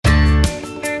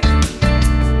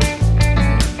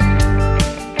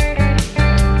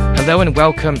Hello and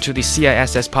welcome to the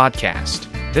CISS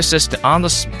podcast. This is the On the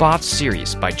Spot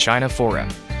series by China Forum.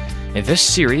 In this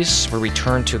series, we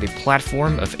return to the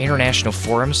platform of international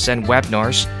forums and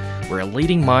webinars where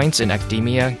leading minds in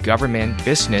academia, government,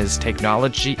 business,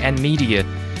 technology, and media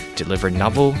deliver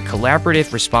novel,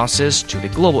 collaborative responses to the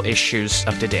global issues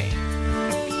of the day.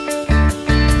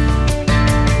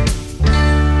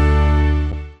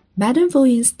 Madam Fu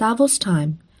Ying's Davos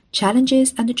Time,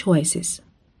 Challenges and Choices.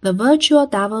 The virtual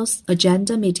Davos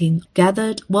Agenda Meeting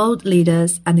gathered world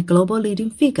leaders and global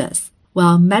leading figures,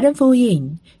 while Madam Fu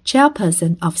Ying,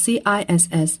 chairperson of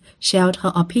CISS, shared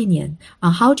her opinion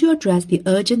on how to address the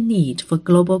urgent need for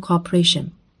global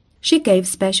cooperation. She gave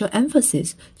special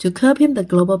emphasis to curbing the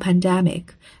global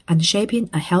pandemic and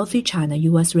shaping a healthy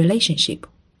China-U.S. relationship.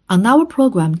 On our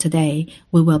program today,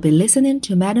 we will be listening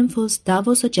to Madam Fu's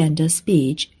Davos Agenda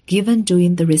speech given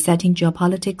during the Resetting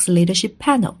Geopolitics Leadership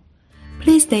panel.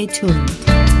 Please stay tuned.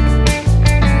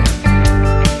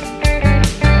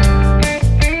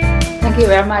 Thank you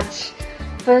very much.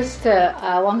 First,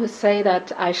 I want to say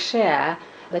that I share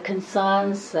the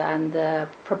concerns and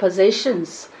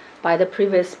propositions by the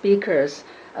previous speakers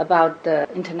about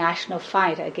the international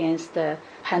fight against the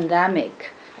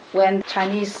pandemic. When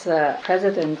Chinese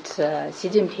President Xi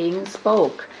Jinping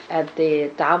spoke at the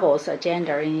Davos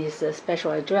Agenda in his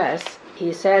special address,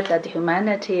 he said that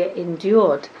humanity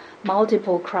endured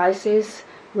multiple crises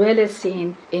rarely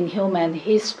seen in human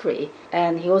history.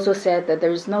 And he also said that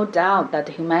there is no doubt that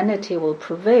humanity will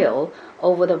prevail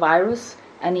over the virus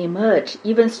and emerge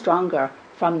even stronger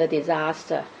from the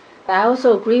disaster. I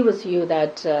also agree with you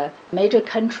that major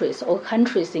countries or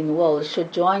countries in the world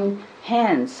should join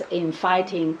hands in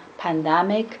fighting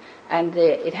pandemic. And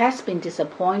it has been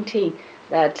disappointing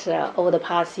that over the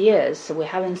past years we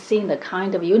haven't seen the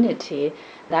kind of unity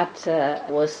that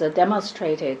was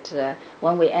demonstrated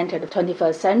when we entered the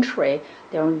 21st century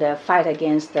during the fight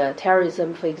against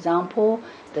terrorism, for example,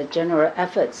 the general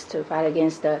efforts to fight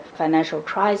against the financial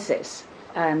crisis.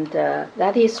 And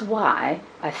that is why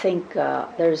I think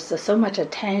there's so much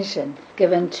attention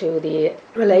given to the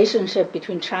relationship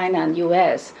between China and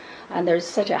U.S., and there's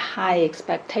such a high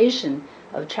expectation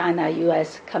of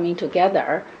China-U.S. coming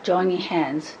together, joining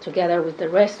hands together with the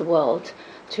rest of the world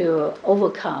to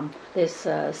overcome this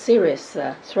serious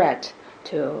threat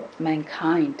to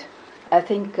mankind. I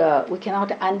think we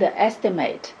cannot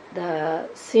underestimate the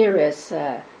serious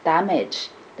damage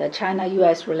the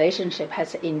China-U.S. relationship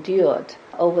has endured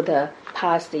over the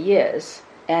past years,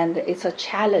 and it's a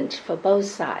challenge for both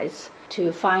sides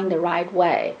to find the right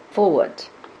way forward.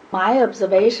 My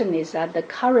observation is that the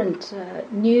current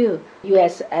new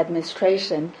U.S.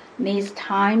 administration needs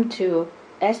time to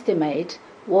estimate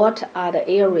what are the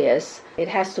areas it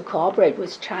has to cooperate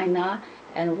with China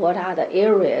and what are the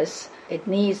areas it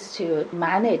needs to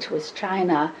manage with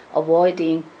China,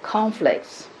 avoiding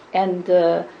conflicts. And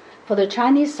for the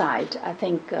Chinese side, I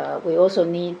think we also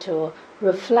need to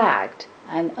reflect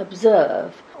and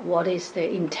observe what is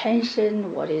the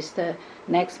intention, what is the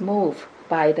next move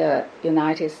by the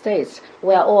United States.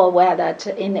 We are all aware that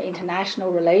in the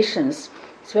international relations,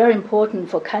 it's very important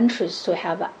for countries to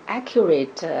have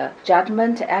accurate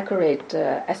judgment, accurate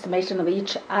estimation of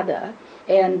each other.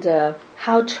 And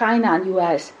how China and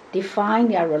U.S. define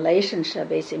their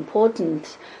relationship is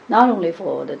important not only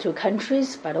for the two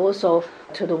countries, but also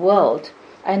to the world.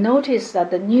 I noticed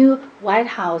that the new White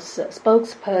House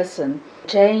spokesperson,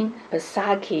 Jen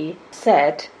Psaki,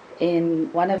 said in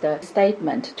one of the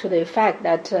statements to the effect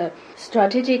that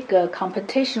strategic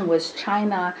competition with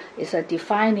China is a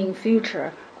defining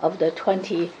feature of the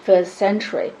 21st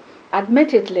century.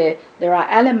 Admittedly, there are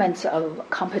elements of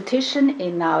competition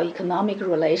in our economic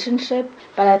relationship,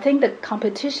 but I think the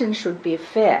competition should be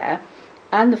fair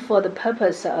and for the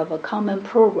purpose of a common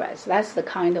progress. That's the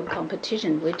kind of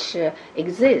competition which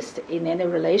exists in any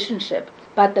relationship.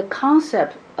 But the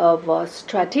concept of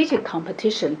strategic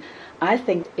competition, I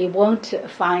think it won't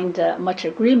find much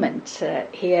agreement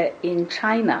here in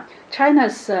China.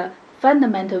 China's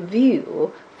fundamental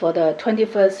view for the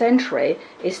 21st century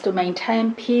is to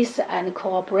maintain peace and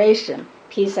cooperation,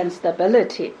 peace and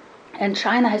stability. And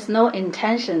China has no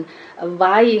intention of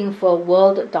vying for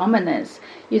world dominance.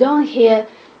 You don't hear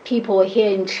people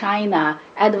here in China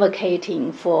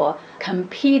advocating for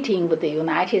competing with the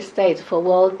United States for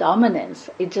world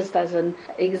dominance. It just doesn't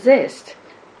exist.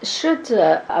 Should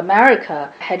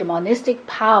America's hegemonistic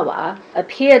power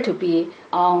appear to be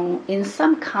in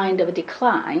some kind of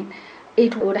decline,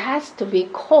 it would have to be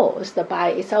caused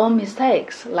by its own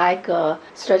mistakes, like a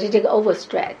strategic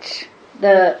overstretch.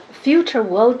 the future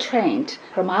world trend,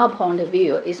 from our point of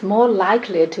view, is more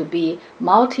likely to be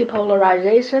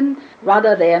multipolarization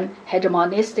rather than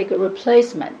hegemonistic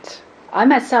replacement. I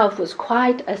myself was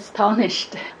quite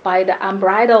astonished by the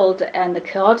unbridled and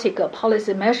chaotic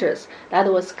policy measures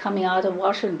that was coming out of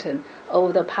Washington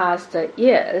over the past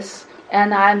years,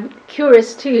 and I'm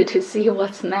curious too to see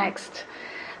what's next.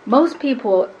 Most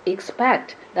people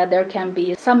expect that there can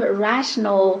be some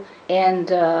rational and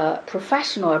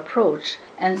professional approach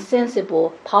and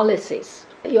sensible policies.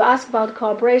 You asked about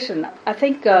cooperation. I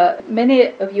think many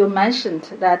of you mentioned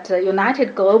that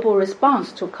united global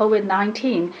response to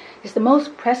COVID-19 is the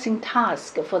most pressing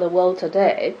task for the world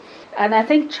today. And I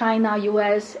think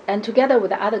China-U.S. and together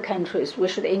with other countries, we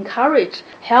should encourage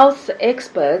health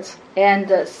experts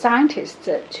and scientists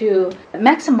to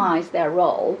maximize their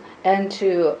role and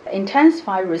to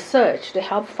intensify research to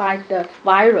help fight the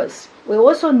virus. We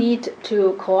also need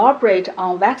to cooperate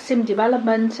on vaccine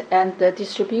development and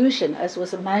distribution, as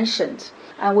was mentioned.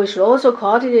 And we should also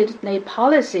coordinate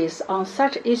policies on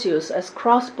such issues as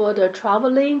cross-border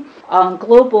traveling, on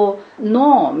global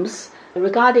norms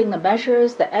regarding the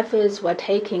measures, the efforts we're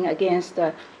taking against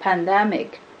the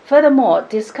pandemic. Furthermore,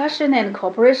 discussion and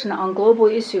cooperation on global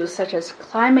issues such as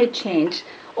climate change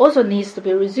also needs to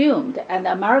be resumed, and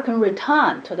the American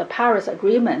return to the Paris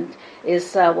Agreement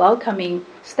is a welcoming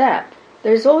step.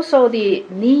 There is also the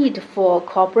need for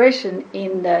cooperation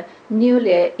in the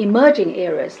newly emerging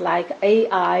areas like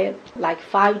AI, like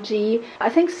 5G. I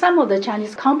think some of the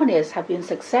Chinese companies have been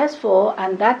successful,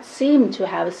 and that seemed to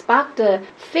have sparked a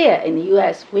fear in the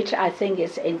U.S., which I think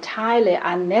is entirely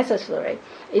unnecessary.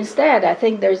 Instead, I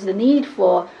think there is the need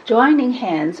for joining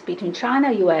hands between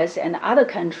China, U.S., and other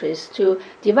countries to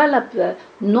develop the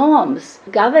norms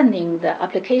governing the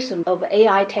application of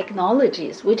AI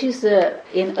technologies, which is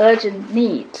in urgent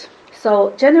need.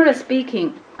 So generally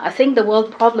speaking, I think the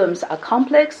world problems are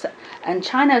complex, and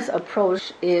China's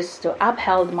approach is to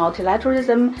uphold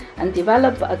multilateralism and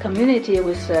develop a community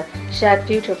with a shared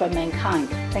future for mankind.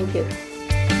 Thank you.